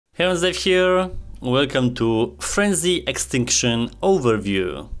Dave here, welcome to Frenzy Extinction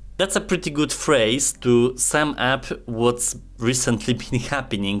Overview. That's a pretty good phrase to sum up what's recently been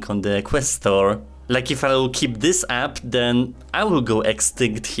happening on the Quest Store. Like if I will keep this up, then I will go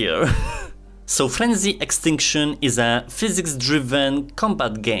extinct here. So Frenzy Extinction is a physics-driven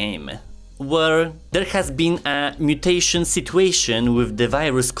combat game, where there has been a mutation situation with the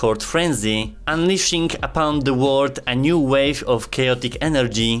virus called Frenzy, unleashing upon the world a new wave of chaotic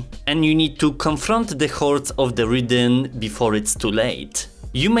energy, and you need to confront the hordes of the Ridden before it's too late.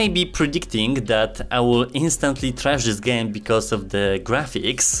 You may be predicting that I will instantly trash this game because of the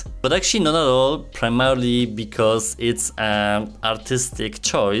graphics, but actually not at all, primarily because it's an artistic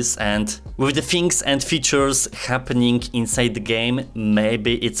choice, and with the things and features happening inside the game,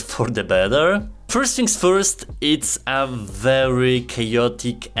 maybe it's for the better. First things first, it's a very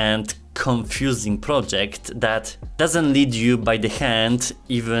chaotic and confusing project that doesn't lead you by the hand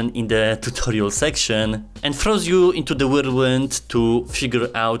even in the tutorial section and throws you into the whirlwind to figure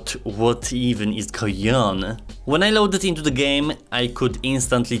out what even is going on. When I loaded into the game, I could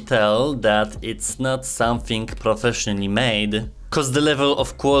instantly tell that it's not something professionally made, cause the level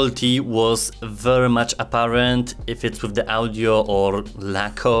of quality was very much apparent, if it's with the audio or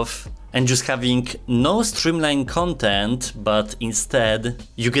lack of. And just having no streamlined content, but instead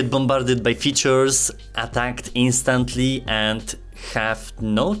you get bombarded by features, attacked instantly, and have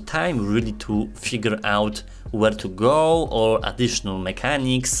no time really to figure out where to go or additional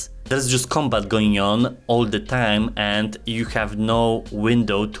mechanics. There's just combat going on all the time and you have no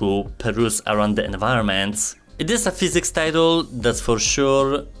window to peruse around the environments. It is a physics title, that's for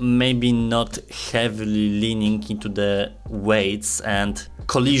sure, maybe not heavily leaning into the weights and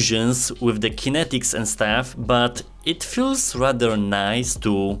collisions with the kinetics and stuff, but it feels rather nice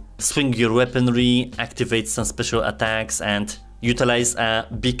to swing your weaponry, activate some special attacks, and utilize a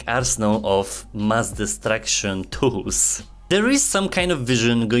big arsenal of mass destruction tools. There is some kind of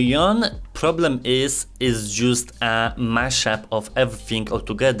vision going on. Problem is, it's just a mashup of everything all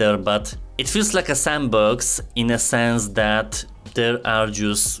together, but it feels like a sandbox in a sense that there are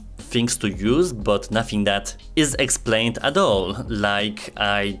just things to use, but nothing that is explained at all. Like,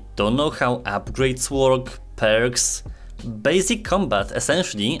 I don't know how upgrades work, perks, basic combat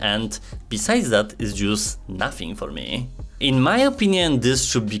essentially, and besides that, it's just nothing for me. In my opinion, this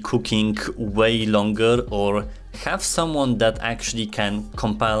should be cooking way longer, or have someone that actually can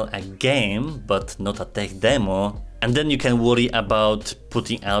compile a game, but not a tech demo, and then you can worry about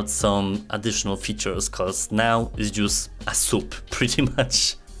putting out some additional features, cause now it's just a soup, pretty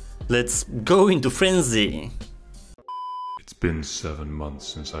much. Let's go into Frenzy. It's been 7 months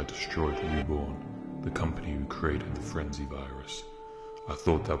since I destroyed Reborn, the company who created the Frenzy virus. I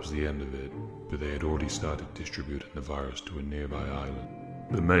thought that was the end of it, but they had already started distributing the virus to a nearby island.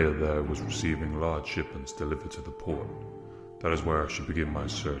 The mayor there was receiving large shipments delivered to the port. That is where I should begin my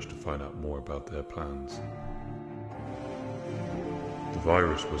search to find out more about their plans. The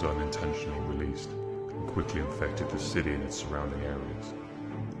virus was unintentionally released and quickly infected the city and its surrounding areas.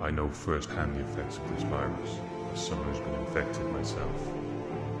 I know firsthand the effects of this virus, as someone who's been infected myself.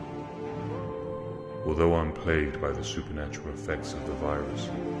 Although I'm plagued by the supernatural effects of the virus,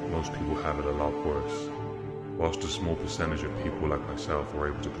 most people have it a lot worse. Whilst a small percentage of people like myself are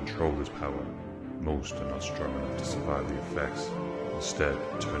able to control this power, most are not strong enough to survive the effects, instead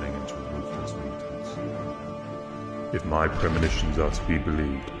turning into ruthless mutants. If my premonitions are to be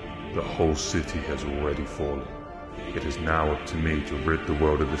believed, the whole city has already fallen. It is now up to me to rid the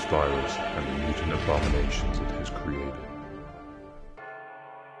world of this virus and the mutant abominations it has created.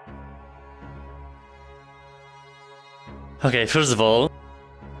 Okay, first of all,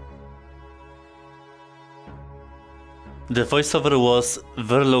 the voiceover was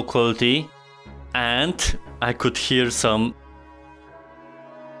very low quality and I could hear some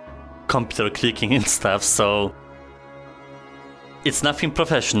computer clicking and stuff, so it's nothing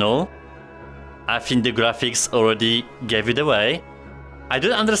professional. I think the graphics already gave it away. I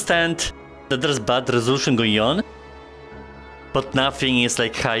do understand that there's bad resolution going on, but nothing is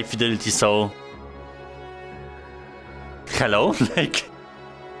like high fidelity, so hello? Like,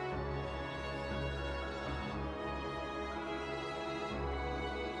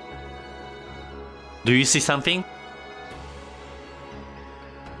 do you see something?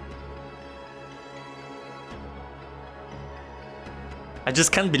 I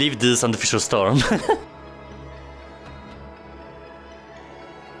just can't believe this is on the official storm.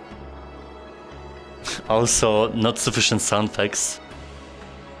 Also, not sufficient sound effects.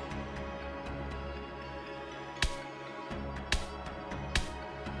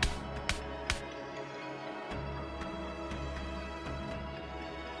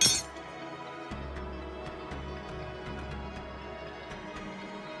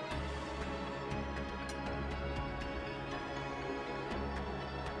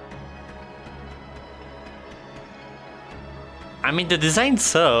 I mean, the design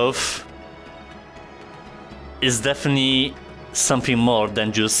itself is definitely something more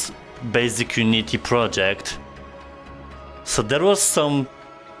than just basic Unity project. So there was some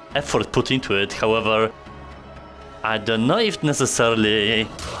effort put into it, however, I don't know if necessarily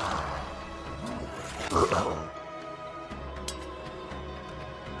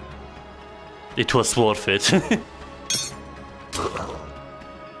it was worth it.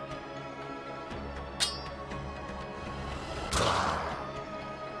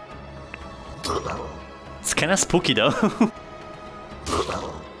 It's kinda spooky though.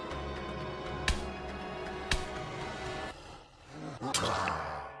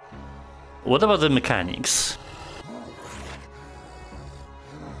 What about the mechanics?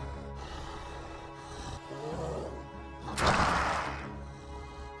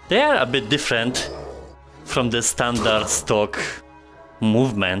 They are a bit different from the standard stock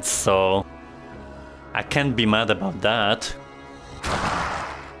movements, so I can't be mad about that.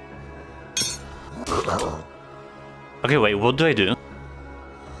 Okay, wait, what do I do?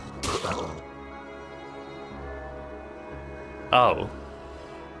 Oh.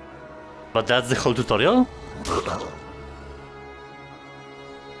 But that's the whole tutorial?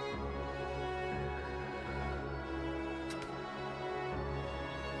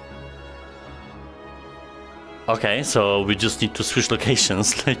 Okay, so we just need to switch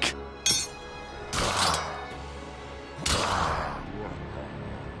locations, like...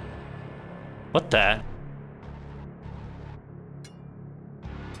 What the?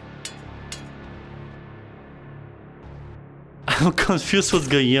 I'm confused what's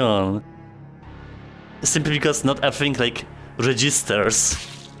going on. Simply because not everything, like, registers.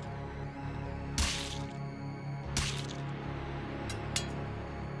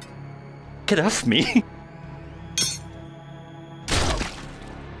 Get off me!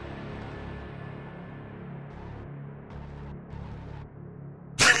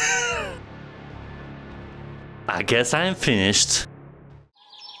 I guess I'm finished.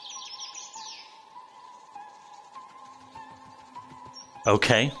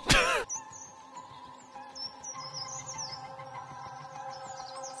 Okay.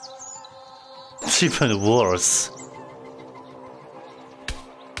 It's even worse.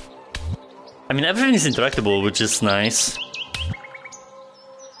 I mean, everything is interactable, which is nice.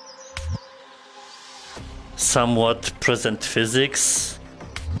 Somewhat present physics.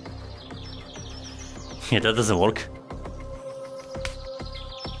 Yeah, that doesn't work.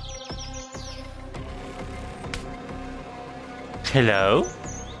 Hello?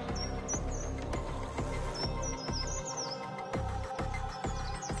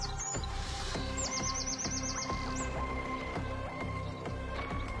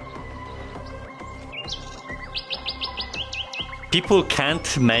 People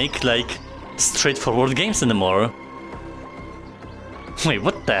can't make, like, straightforward games anymore. Wait,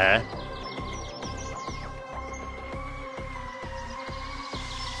 what the?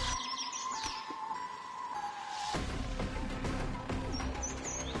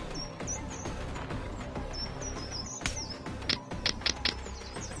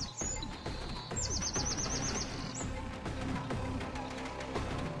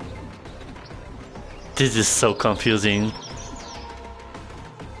 This is so confusing.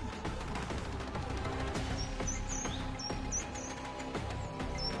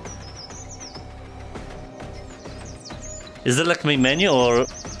 Is there like my menu or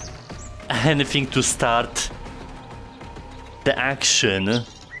anything to start the action?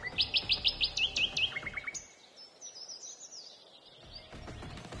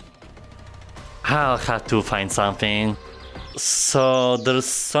 I'll have to find something. So there's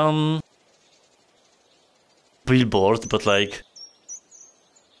some billboard, but like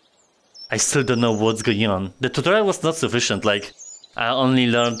I still don't know what's going on. The tutorial was not sufficient, like I only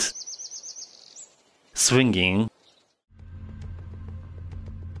learned swinging.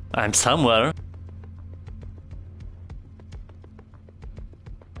 I'm somewhere.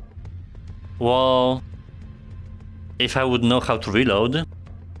 Well, if I would know how to reload.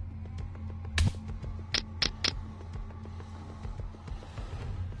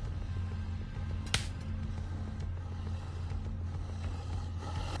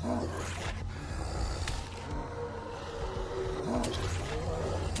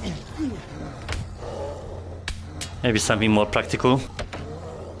 Maybe something more practical.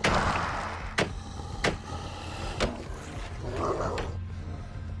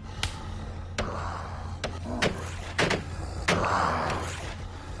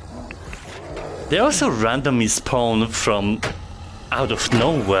 They also randomly spawn from out of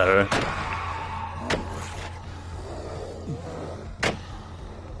nowhere.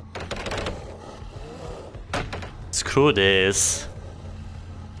 It's Screw this.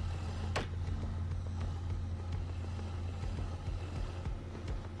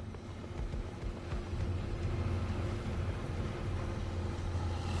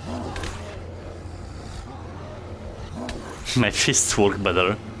 My fists work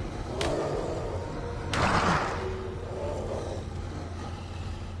better.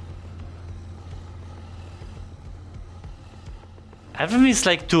 Everything is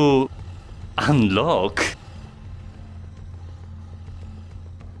like to unlock.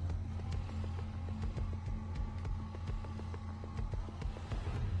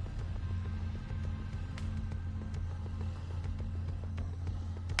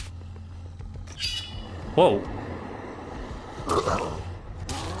 Whoa.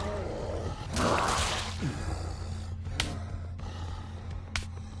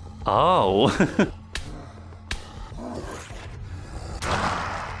 Oh.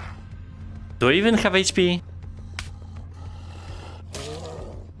 Do I even have HP?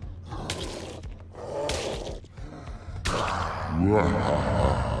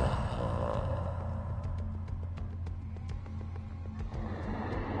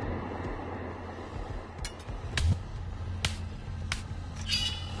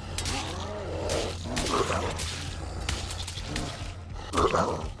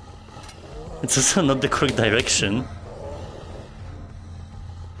 It's also not the correct direction.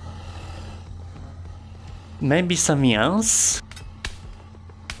 Maybe something else?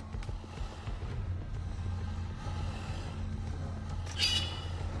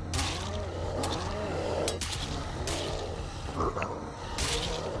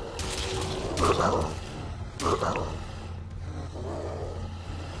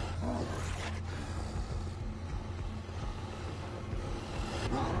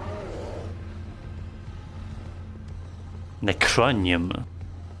 Necronium.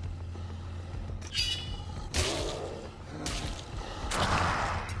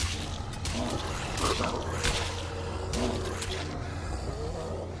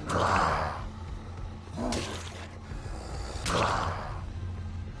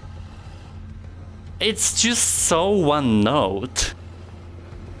 It's just so one note.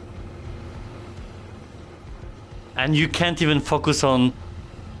 And you can't even focus on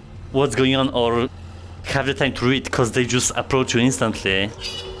what's going on or have the time to read because they just approach you instantly.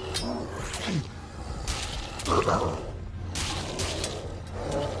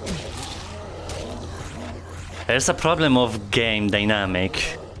 There's a problem of game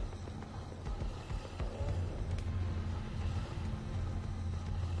dynamic.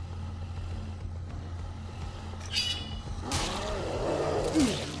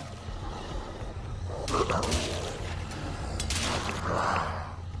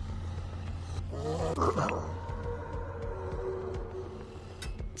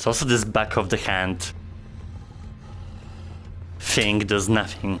 It's also this back of the hand thing does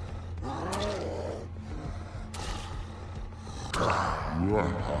nothing.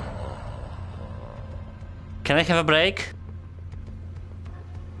 Can I have a break?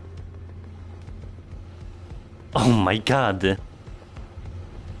 Oh my god.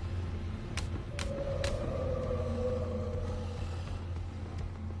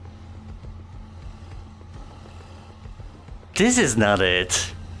 This is not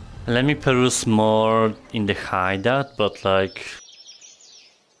it. Let me peruse more in the hideout, but like...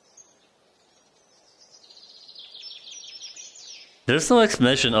 there's no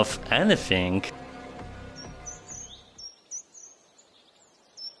explanation of anything.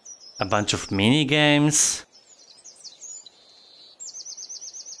 A bunch of mini games.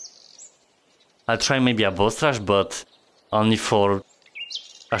 I'll try maybe a boss rush, but only for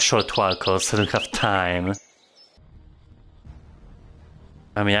a short while cause I don't have time.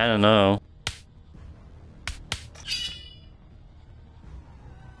 I mean, I don't know.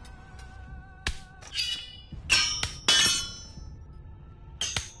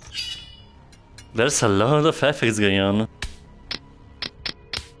 There's a lot of effects going on.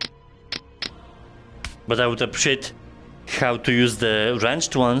 But I would appreciate how to use the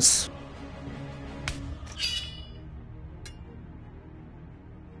wrenched ones.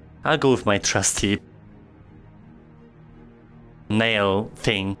 I'll go with my trusty nail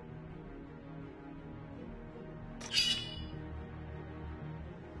thing.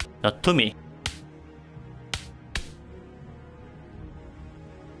 Not to me.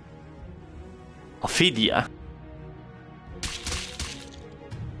 Ophidia.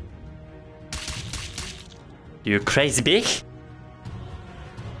 You crazy big?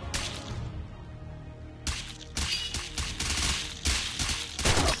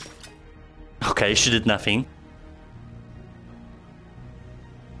 Okay, she did nothing.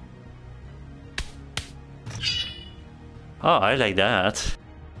 Oh, I like that.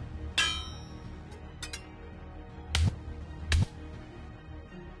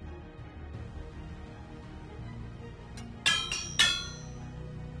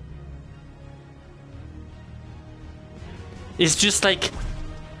 It's just like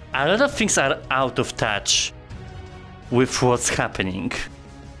a lot of things are out of touch with what's happening.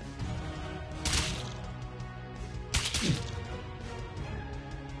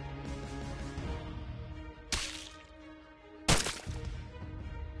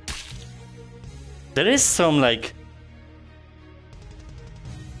 There is some like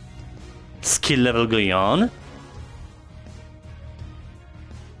skill level going on.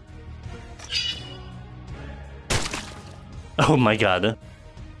 Oh my god.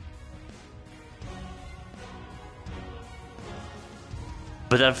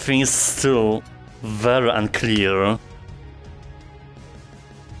 But everything is still very unclear.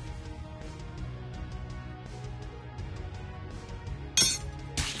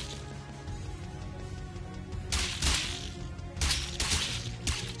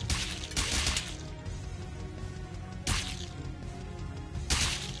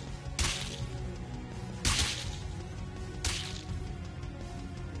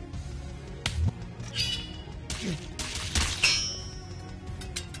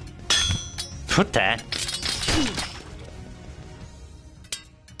 What the?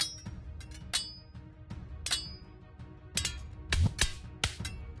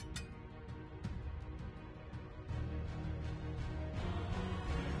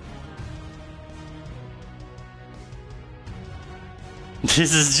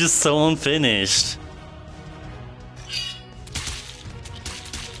 This is just so unfinished.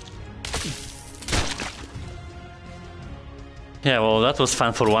 Yeah, well, that was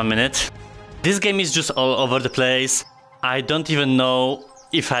fun for 1 minute. This game is just all over the place. I don't even know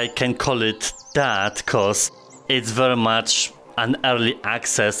if I can call it that, cause it's very much an early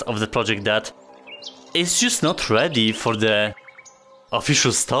access of the project that is just not ready for the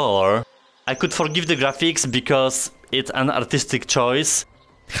official store. I could forgive the graphics because it's an artistic choice.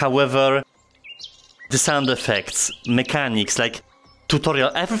 However, the sound effects, mechanics, like tutorial,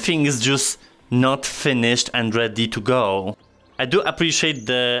 everything is just not finished and ready to go. I do appreciate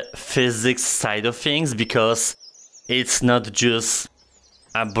the physics side of things because it's not just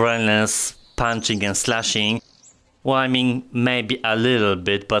a brainless punching and slashing. Well, I mean, maybe a little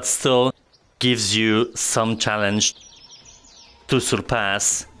bit, but still gives you some challenge to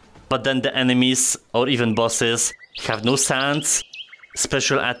surpass. But then the enemies or even bosses have no sounds,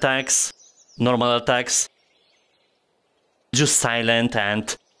 special attacks, normal attacks, just silent,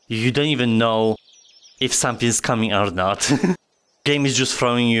 and you don't even know if something's coming or not. Game is just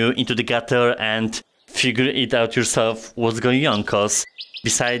throwing you into the gutter and figure it out yourself what's going on, cause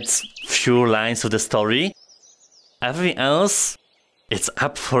besides few lines of the story, everything else, it's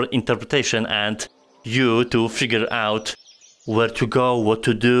up for interpretation and you to figure out where to go, what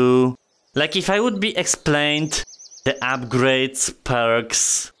to do. Like if I would be explained the upgrades,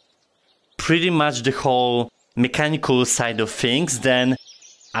 perks, pretty much the whole mechanical side of things, then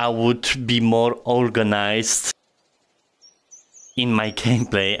I would be more organized in my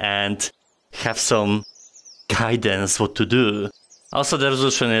gameplay and have some guidance what to do. Also, the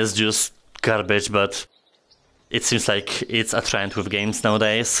resolution is just garbage, but it seems like it's a trend with games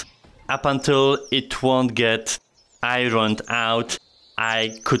nowadays. Up until it won't get ironed out,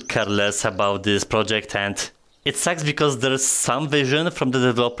 I could care less about this project, and it sucks because there's some vision from the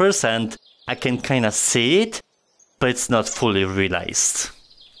developers and I can kinda see it, but it's not fully realized.